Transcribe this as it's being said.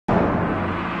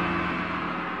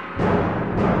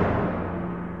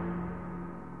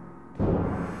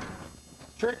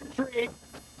Trick or treat.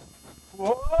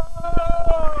 Whoa!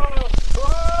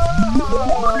 Whoa!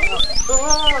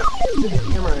 Whoa! The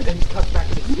camera and he cuts back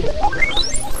to the skin.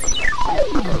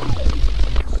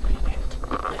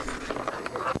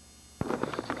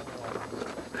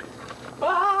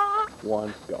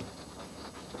 One, go.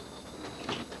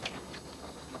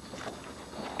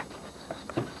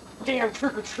 Damn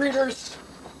trick-or-treaters!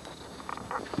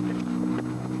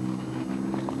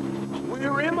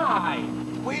 Where am I?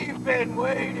 We've been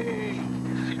waiting.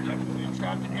 Seems like we've been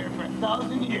trapped in here for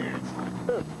 1,000 years.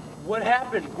 What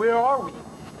happened? Where are we?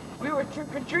 We were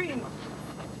trick-or-treating.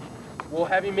 Well,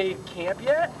 have you made camp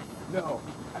yet? No,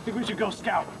 I think we should go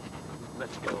scout.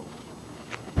 Let's go.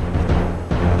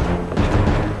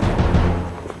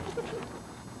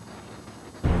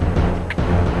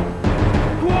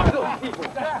 Who are those people?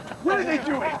 What are they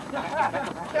doing?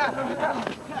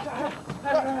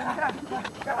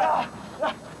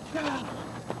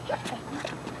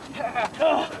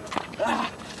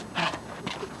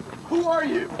 Who are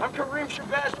you? I'm Kareem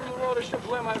Shabazz from the world of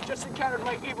Shablim. I've just encountered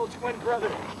my evil twin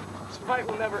brother. This fight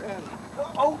will never end.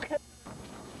 Okay.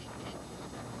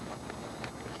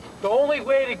 The only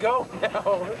way to go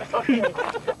now. Okay.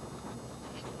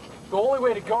 The only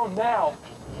way to go now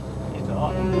is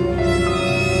up.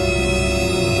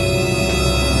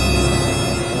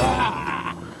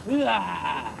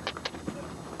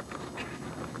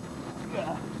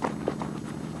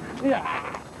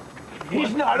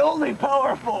 He's not only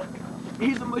powerful,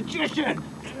 he's a magician.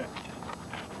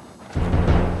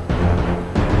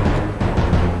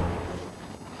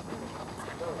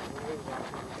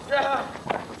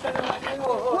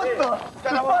 What the?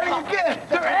 They're fighting again!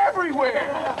 They're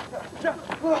everywhere!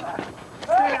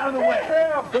 Stay out of the way!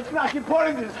 Let's not get part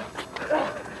of this!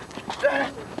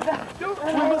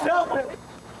 We must help him!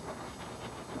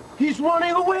 He's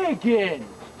running away again.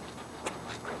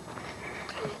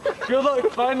 Good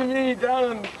luck finding me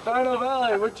down in Dino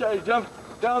Valley, which I jumped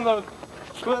down the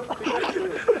cliff to get to.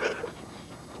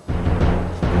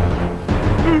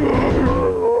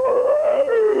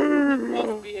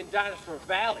 Must be in Dinosaur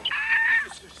Valley.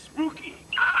 This is spooky.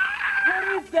 What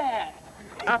is that?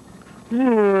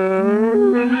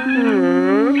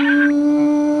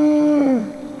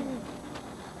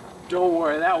 Don't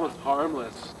worry, that was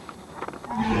harmless.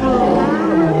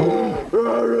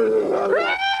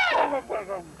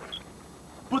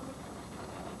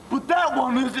 But that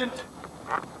one isn't.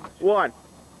 One.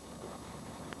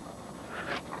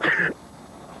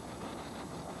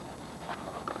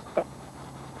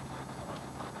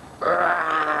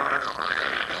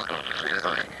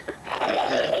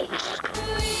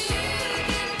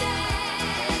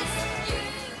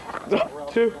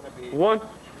 Two, one.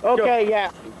 Okay, Go.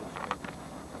 yeah.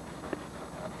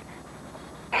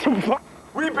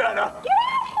 We better.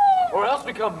 Or else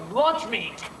become lunch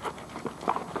meat.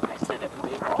 I said it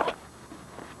way wrong.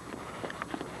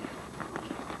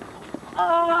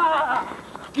 Ah!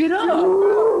 Get up!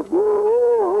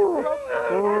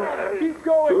 Keep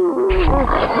going.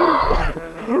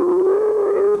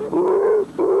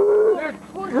 They're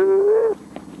pushing.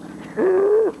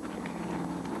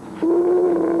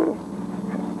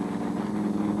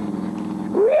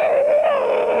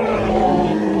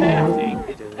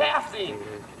 It's passing!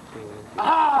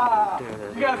 Ah!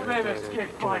 You guys may have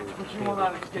escaped fight, but you will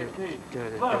not escape me.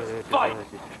 Let us fight.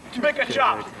 Make a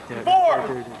chop. 4.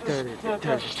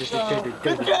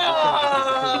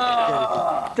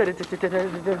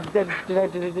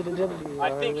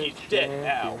 I think he's dead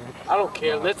now. I don't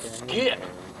care, let's skip.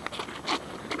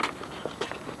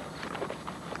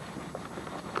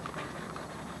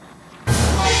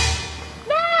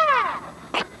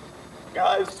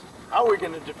 Guys, how are we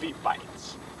gonna defeat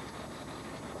fights?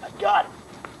 I got it.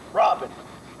 Robin,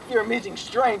 with your amazing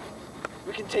strength,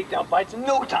 we can take down fights in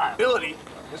no time. Ability,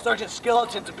 and Sergeant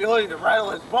Skeleton's ability to rattle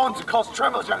his bones and cause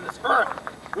tremors around this earth.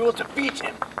 We will defeat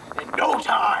him in no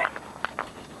time.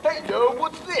 Hey, yo,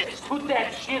 what's this? Put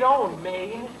that shit on,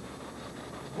 man.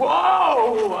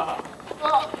 Whoa!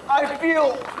 I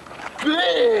feel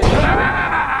big!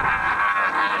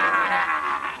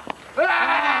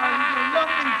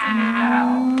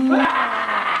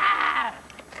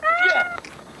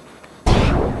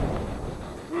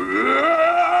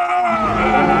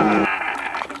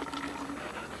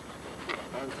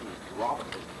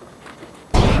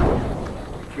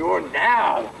 You're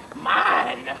now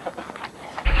mine.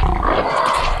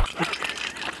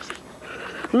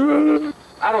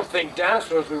 I don't think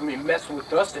dinosaurs will be messing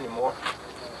with us anymore.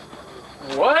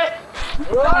 What?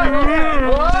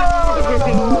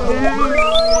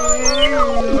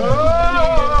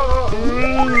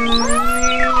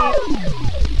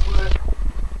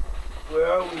 Where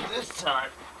are we this time?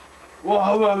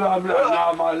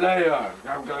 Well, my layer.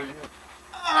 I'm going to...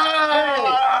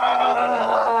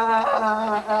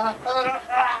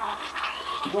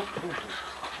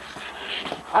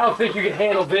 I don't think you can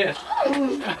handle this.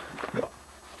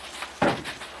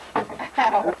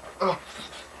 Ow.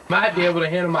 Might be able to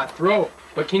handle my throat,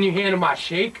 but can you handle my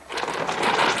shake?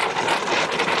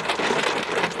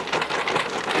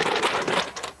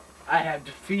 I have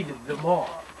defeated them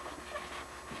all.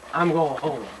 I'm going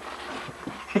home.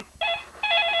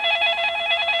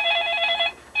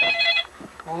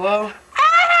 Hello?